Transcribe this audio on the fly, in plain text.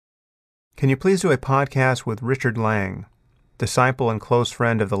Can you please do a podcast with Richard Lang, disciple and close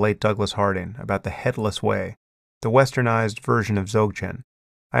friend of the late Douglas Harding, about the Headless way, the westernized version of Dzogchen?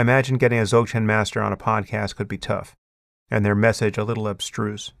 I imagine getting a Dzogchen master on a podcast could be tough, and their message a little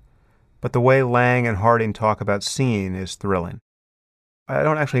abstruse. But the way Lang and Harding talk about seeing is thrilling. I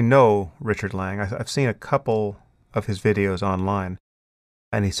don't actually know Richard Lang. I've seen a couple of his videos online,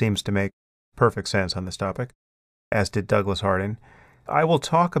 and he seems to make perfect sense on this topic, as did Douglas Harding. I will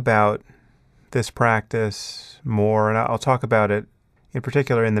talk about this practice more, and I'll talk about it in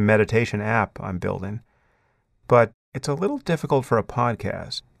particular in the meditation app I'm building. But it's a little difficult for a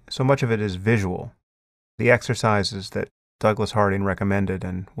podcast. So much of it is visual. The exercises that Douglas Harding recommended,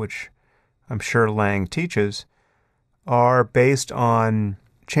 and which I'm sure Lang teaches, are based on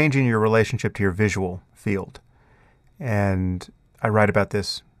changing your relationship to your visual field. And I write about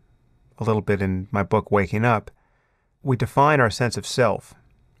this a little bit in my book, Waking Up. We define our sense of self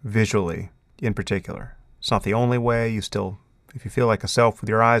visually in particular. It's not the only way. If you feel like a self with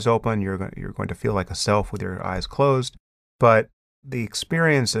your eyes open, you're going to feel like a self with your eyes closed. But the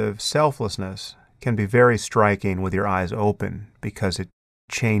experience of selflessness can be very striking with your eyes open because it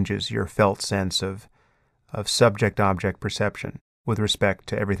changes your felt sense of subject-object perception with respect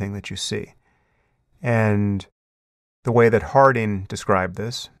to everything that you see. And the way that Harding described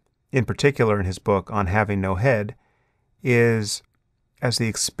this, in particular in his book On Having No Head, is as the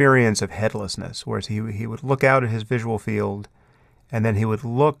experience of headlessness, whereas he would look out at his visual field and then he would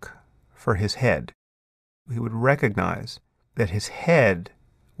look for his head. He would recognize that his head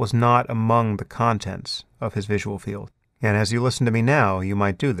was not among the contents of his visual field. And as you listen to me now, you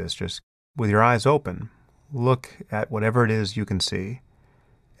might do this, just with your eyes open. Look at whatever it is you can see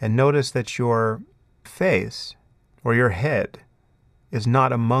and notice that your face or your head is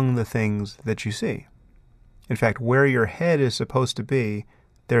not among the things that you see. In fact, where your head is supposed to be,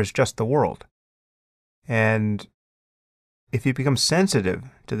 there's just the world. And if you become sensitive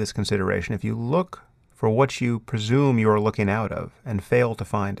to this consideration, if you look for what you presume you're looking out of and fail to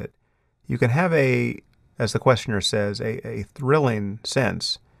find it, you can have as the questioner says, a thrilling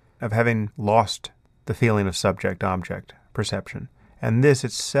sense of having lost the feeling of subject-object perception. And this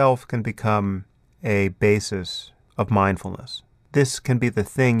itself can become a basis of mindfulness. This can be the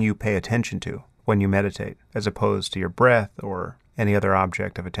thing you pay attention to when you meditate, as opposed to your breath or any other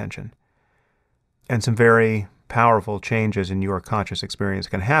object of attention. And some very powerful changes in your conscious experience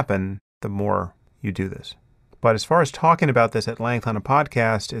can happen the more you do this. But as far as talking about this at length on a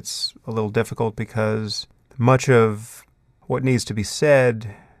podcast, it's a little difficult because much of what needs to be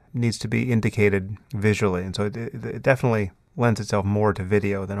said needs to be indicated visually. And so it definitely lends itself more to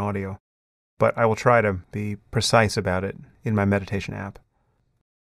video than audio. But I will try to be precise about it in my meditation app.